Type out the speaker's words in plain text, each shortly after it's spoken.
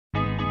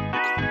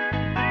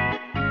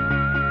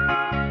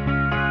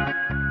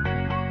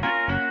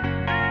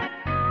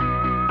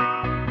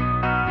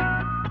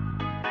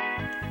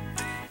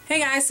Hey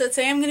guys, so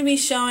today I'm going to be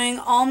showing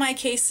all my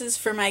cases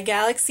for my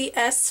Galaxy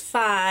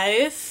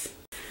S5.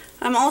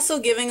 I'm also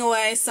giving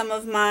away some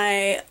of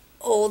my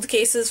old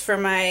cases for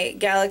my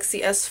Galaxy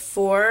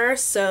S4,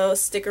 so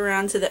stick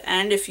around to the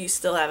end if you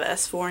still have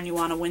S4 and you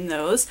want to win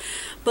those.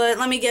 But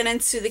let me get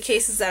into the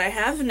cases that I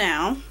have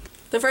now.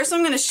 The first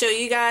one I'm going to show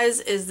you guys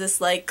is this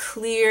like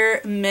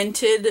clear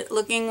minted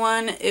looking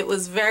one. It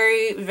was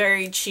very,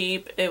 very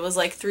cheap. It was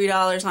like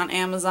 $3 on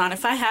Amazon.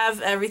 If I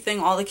have everything,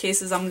 all the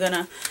cases, I'm going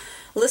to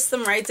list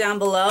them right down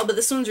below, but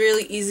this one's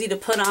really easy to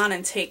put on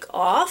and take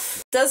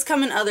off. It does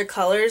come in other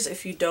colors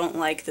if you don't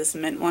like this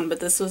mint one, but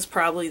this was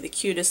probably the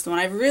cutest one.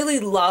 I really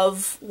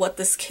love what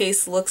this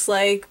case looks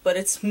like, but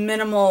it's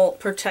minimal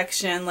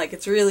protection, like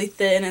it's really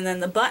thin, and then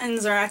the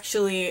buttons are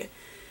actually,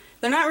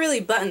 they're not really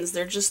buttons,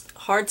 they're just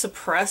hard to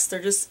press,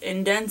 they're just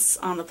indents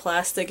on the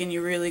plastic and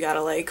you really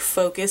gotta like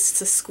focus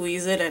to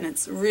squeeze it, and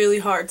it's really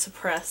hard to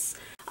press.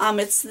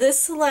 It's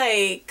this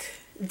like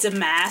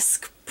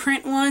damask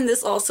print one.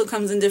 This also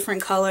comes in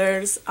different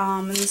colors,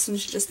 and this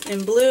one's just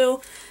in blue.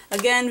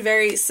 Again,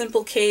 very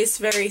simple case,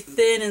 very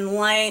thin and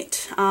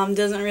light,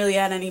 doesn't really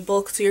add any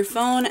bulk to your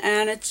phone,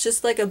 and it's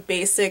just like a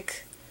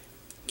basic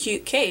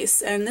cute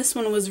case. And this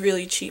one was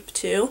really cheap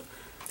too.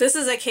 This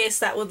is a case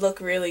that would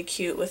look really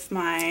cute with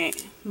my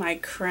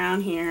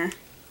crown here.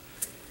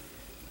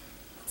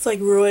 It's like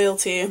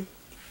royalty.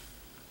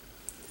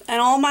 And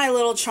all my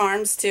little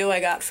charms too I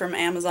got from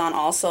Amazon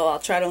also. I'll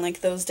try to link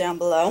those down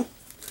below.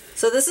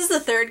 So this is the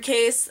third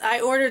case.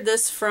 I ordered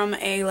this from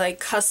a like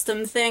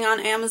custom thing on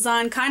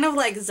Amazon, kind of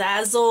like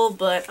Zazzle,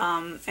 but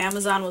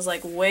Amazon was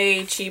like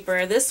way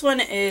cheaper. This one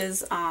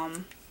is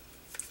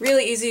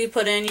really easy to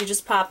put in. You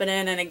just pop it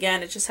in, and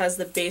again, it just has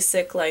the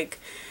basic like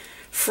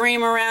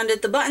frame around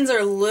it. The buttons are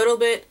a little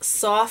bit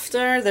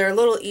softer. They're a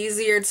little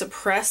easier to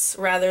press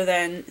rather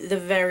than the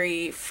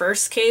very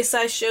first case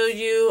I showed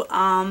you.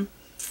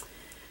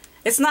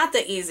 It's not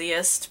the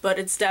easiest, but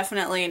it's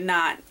definitely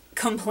not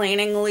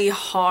complainingly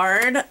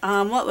hard.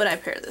 What would I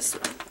pair this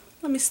with?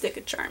 Let me stick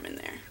a charm in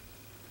there.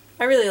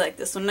 I really like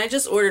this one. I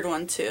just ordered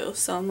one too,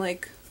 so I'm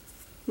like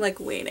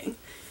waiting.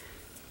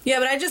 Yeah,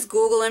 but I just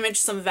Google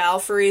imaged some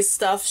Valkyrie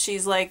stuff.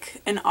 She's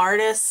like an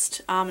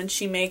artist, and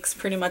she makes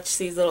pretty much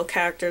these little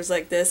characters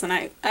like this, and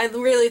I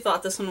really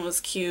thought this one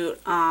was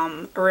cute.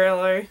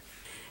 Really.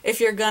 If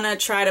you're gonna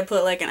try to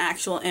put like an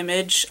actual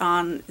image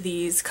on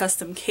these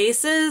custom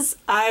cases,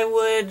 I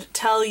would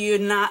tell you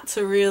not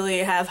to really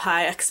have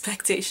high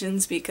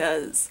expectations,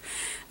 because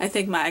I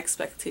think my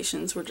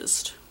expectations were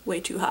just way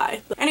too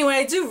high. But anyway,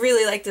 I do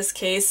really like this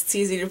case. It's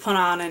easy to put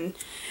on and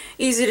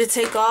easy to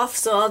take off,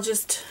 so I'll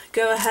just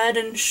go ahead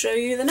and show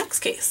you the next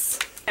case.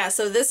 Yeah,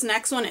 so this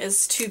next one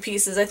is two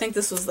pieces. I think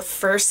this was the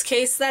first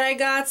case that I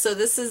got. So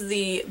this is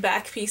the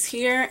back piece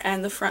here,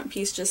 and the front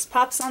piece just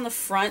pops on the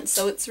front,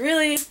 so it's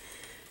really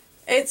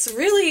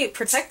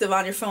protective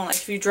on your phone. Like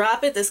if you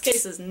drop it, this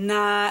case is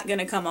not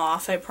gonna come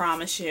off, I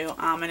promise you.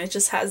 And it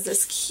just has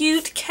this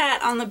cute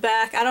cat on the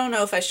back. I don't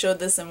know if I showed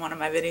this in one of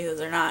my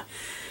videos or not,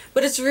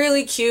 but it's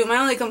really cute. My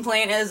only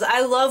complaint is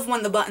I love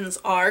when the buttons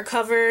are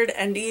covered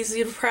and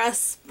easy to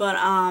press, but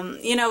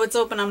you know, it's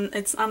open.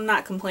 I'm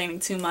not complaining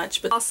too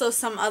much. But also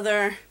some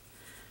other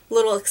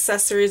little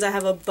accessories. I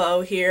have a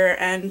bow here,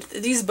 and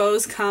these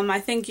bows come, I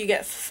think you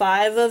get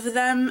 5 of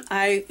them.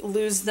 I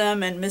lose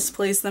them and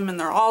misplace them, and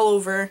they're all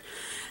over.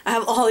 I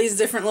have all these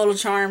different little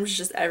charms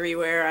just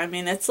everywhere. I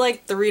mean, it's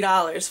like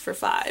 $3 for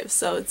 5,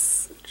 so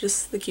it's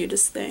just the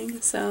cutest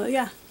thing. So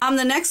yeah.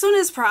 The next one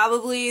is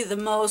probably the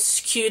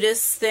most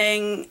cutest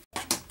thing,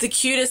 the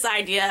cutest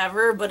idea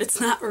ever, but it's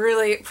not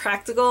really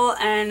practical.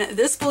 And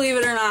this, believe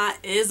it or not,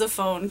 is a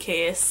phone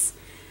case.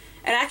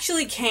 It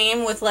actually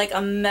came with like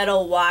a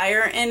metal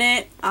wire in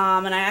it,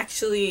 and I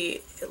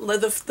actually,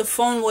 the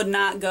phone would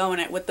not go in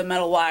it with the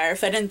metal wire.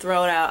 If I didn't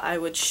throw it out, I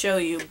would show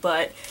you,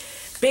 but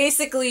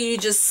basically you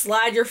just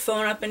slide your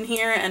phone up in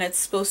here and it's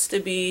supposed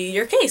to be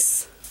your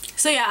case.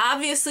 So yeah,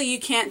 obviously you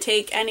can't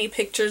take any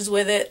pictures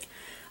with it,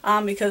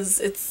 because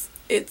it's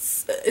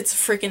a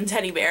freaking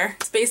teddy bear.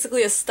 It's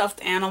basically a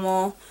stuffed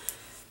animal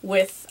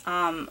with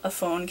a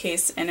phone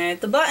case in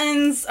it. The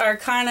buttons are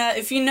kind of,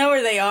 if you know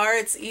where they are,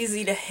 it's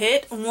easy to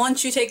hit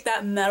once you take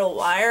that metal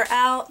wire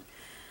out.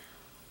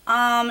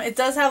 It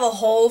does have a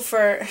hole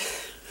for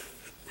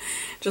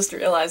just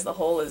realized the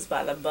hole is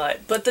by the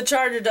butt, but the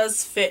charger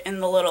does fit in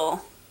the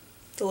little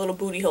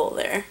booty hole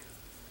there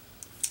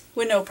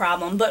with no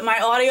problem. But my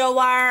audio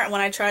wire,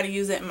 when I try to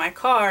use it in my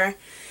car,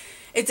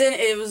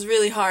 it was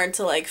really hard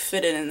to like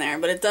fit it in there,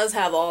 but it does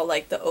have all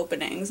like the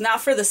openings.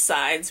 Not for the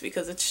sides,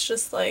 because it's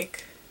just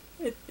like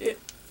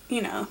you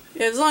know,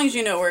 as long as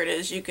you know where it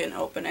is, you can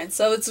open it.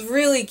 So it's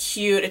really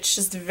cute. It's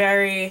just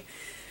very,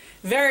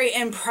 very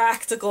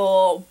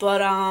impractical, but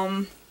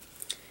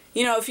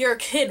you know, if you're a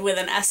kid with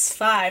an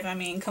S5, I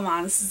mean, come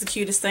on, this is the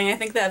cutest thing. I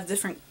think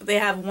they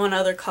have one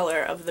other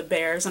color of the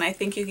bears, and I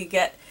think you could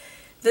get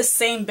this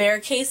same bear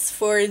case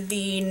for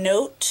the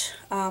Note,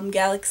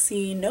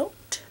 Galaxy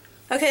Note,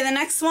 Okay, the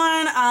next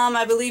one,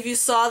 I believe you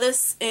saw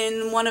this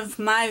in one of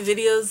my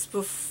videos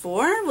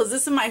before. Was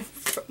this in my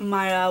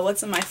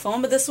what's in my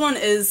phone? But this one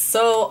is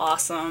so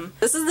awesome.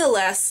 This is the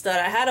last stud.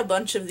 I had a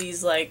bunch of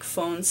these like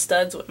phone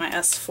studs with my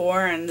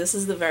S4, and this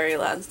is the very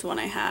last one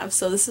I have.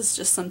 So this is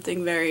just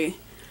something very,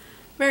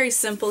 very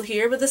simple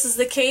here. But this is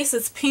the case.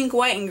 It's pink,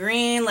 white, and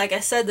green. Like I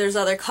said, there's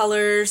other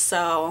colors.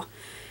 So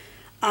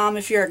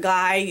if you're a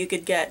guy, you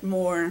could get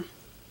more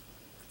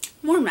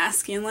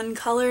masculine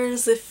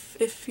colors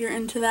if you're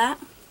into that.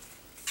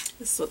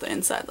 This is what the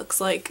inside looks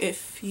like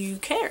if you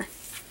care.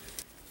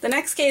 The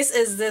next case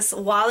is this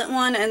wallet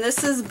one, and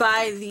this is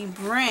by the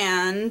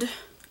brand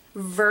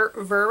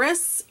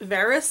Veris.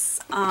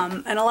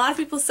 And a lot of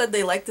people said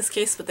they liked this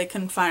case, but they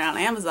couldn't find it on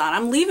Amazon.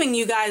 I'm leaving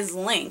you guys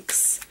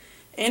links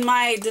in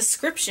my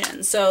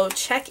description, so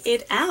check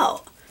it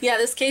out. Yeah,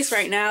 this case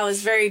right now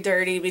is very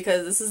dirty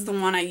because this is the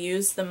one I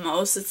use the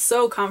most. It's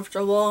so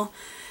comfortable.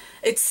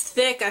 It's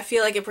thick. I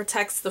feel like it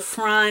protects the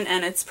front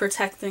and it's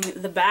protecting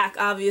the back,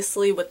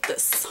 obviously, with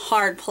this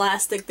hard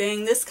plastic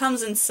thing. This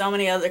comes in so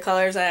many other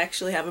colors. I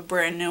actually have a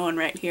brand new one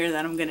right here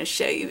that I'm going to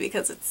show you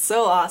because it's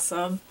so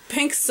awesome.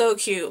 Pink's so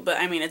cute, but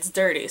I mean, it's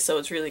dirty, so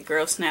it's really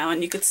gross now.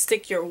 And you could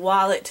stick your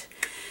wallet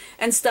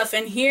and stuff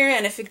in here,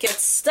 and if it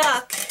gets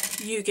stuck,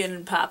 you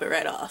can pop it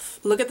right off.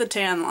 Look at the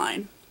tan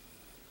line.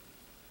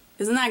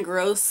 Isn't that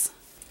gross?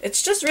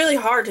 It's just really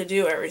hard to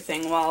do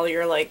everything while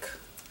you're like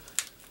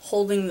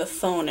holding the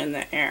phone in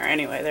the air.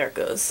 Anyway, there it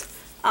goes.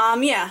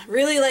 Yeah,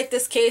 really like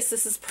this case.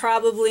 This is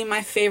probably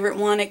my favorite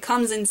one. It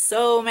comes in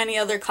so many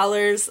other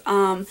colors.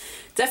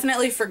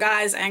 Definitely for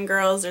guys and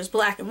girls. There's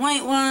black and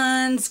white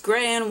ones,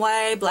 gray and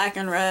white, black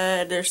and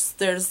red.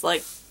 There's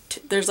like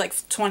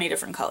 20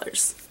 different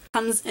colors.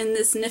 Comes in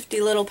this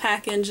nifty little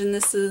package, and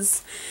this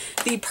is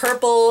the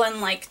purple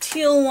and like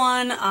teal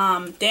one.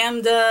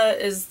 Damda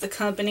is the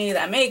company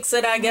that makes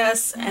it, I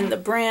guess, and the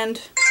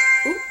brand.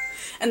 Ooh.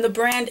 And the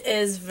brand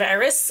is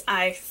Veris,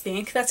 I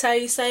think that's how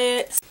you say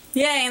it.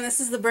 Yay, and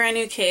this is the brand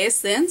new case.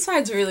 The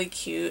inside's really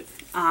cute.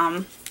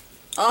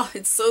 Oh,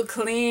 it's so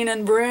clean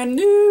and brand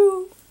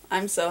new.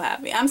 I'm so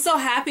happy. I'm so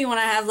happy when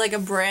I have like a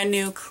brand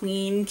new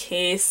clean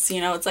case.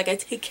 You know, it's like I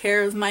take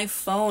care of my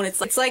phone.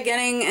 It's like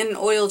getting an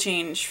oil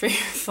change for your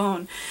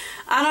phone.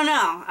 I don't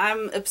know.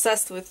 I'm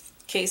obsessed with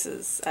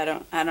cases. I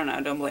don't know.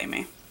 Don't blame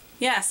me.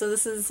 Yeah, so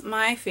this is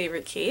my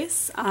favorite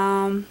case.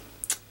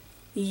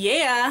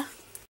 Yeah.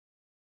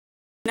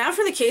 Now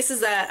for the cases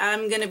that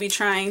I'm going to be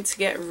trying to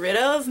get rid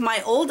of.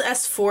 My old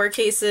S4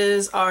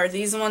 cases are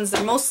these ones.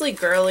 They're mostly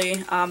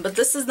girly, but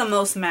this is the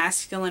most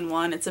masculine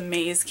one. It's a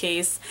maze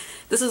case.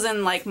 This is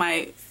in like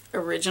my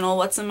original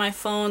What's in My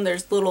Phone.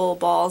 There's little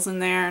balls in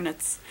there, and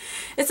it's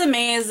a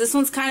maze. This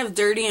one's kind of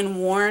dirty and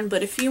worn,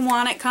 but if you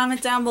want it,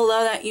 comment down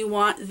below that you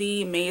want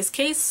the maze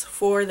case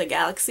for the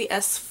Galaxy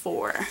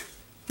S4.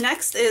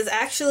 Next is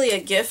actually a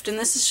gift, and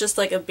this is just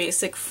like a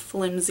basic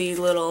flimsy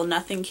little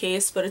nothing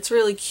case, but it's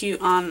really cute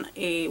on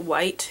a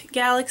white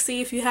Galaxy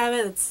if you have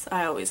it.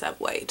 I always have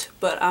white,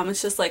 but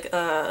it's just like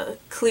a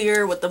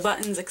clear with the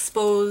buttons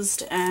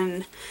exposed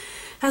and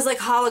has like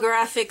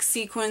holographic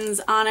sequins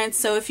on it.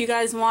 So if you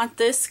guys want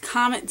this,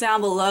 comment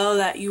down below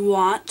that you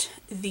want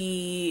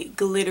the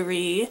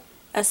glittery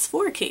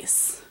S4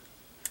 case.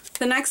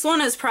 The next one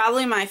is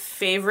probably my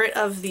favorite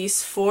of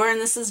these four, and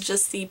this is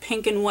just the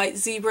pink and white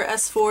zebra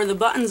S4. The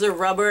buttons are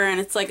rubber, and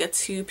it's like a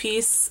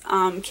two-piece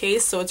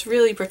case, so it's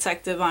really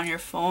protective on your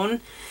phone.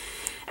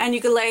 And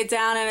you can lay it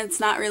down and it's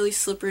not really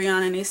slippery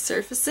on any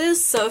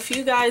surfaces. So if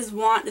you guys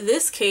want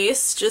this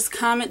case, just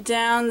comment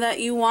down that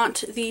you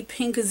want the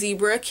pink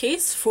zebra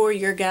case for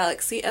your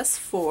Galaxy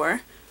S4.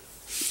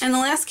 And the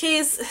last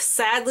case,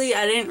 sadly,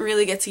 I didn't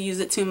really get to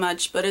use it too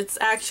much, but it's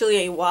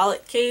actually a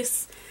wallet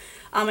case.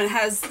 It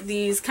has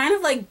these kind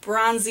of like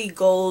bronzy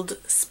gold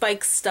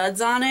spike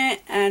studs on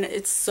it, and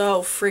it's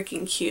so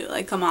freaking cute.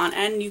 Like, come on.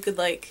 And you could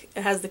like,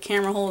 it has the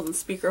camera holes and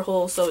speaker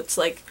holes, so it's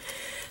like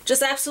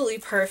just absolutely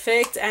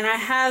perfect. And I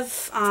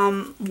have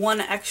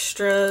one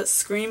extra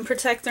screen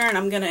protector, and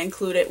I'm going to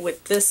include it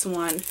with this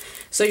one.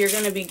 So you're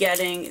going to be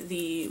getting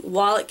the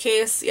wallet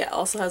case. Yeah, it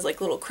also has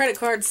like little credit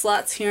card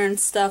slots here and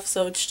stuff,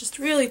 so it's just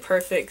really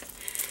perfect.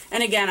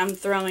 And again, I'm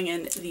throwing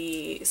in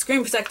the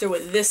screen protector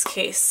with this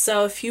case.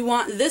 So if you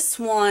want this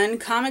one,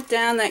 comment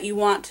down that you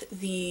want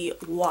the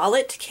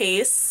wallet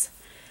case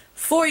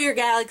for your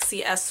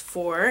Galaxy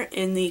S4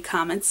 in the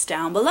comments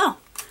down below.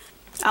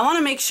 I want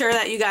to make sure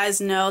that you guys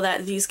know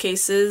that these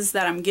cases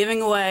that I'm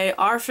giving away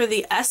are for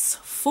the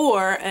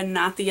S4 and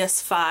not the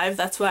S5.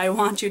 That's why I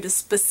want you to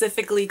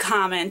specifically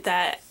comment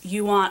that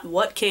you want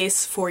what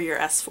case for your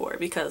S4,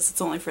 because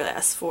it's only for the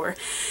S4.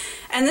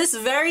 And this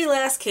very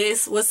last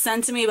case was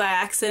sent to me by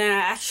accident. I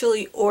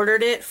actually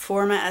ordered it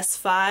for my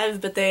S5,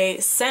 but they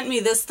sent me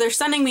this. They're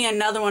sending me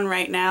another one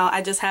right now.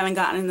 I just haven't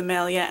gotten in the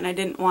mail yet, and I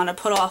didn't want to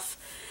put off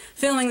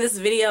filming this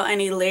video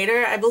any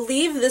later. I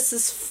believe this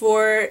is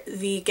for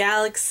the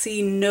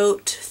Galaxy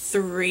Note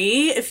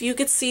 3. If you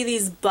could see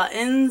these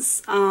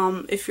buttons,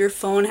 if your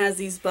phone has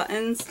these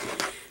buttons,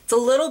 it's a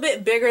little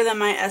bit bigger than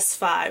my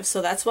S5,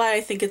 so that's why I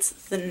think it's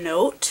the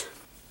Note.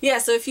 Yeah,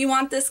 so if you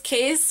want this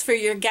case for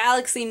your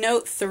Galaxy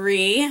Note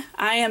 3,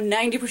 I am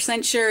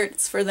 90% sure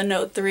it's for the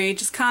Note 3.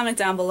 Just comment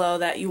down below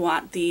that you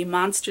want the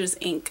Monsters,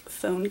 Inc.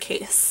 phone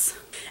case.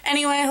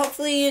 Anyway,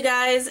 hopefully you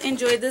guys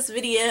enjoyed this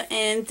video,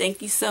 and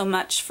thank you so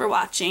much for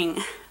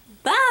watching.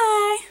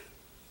 Bye!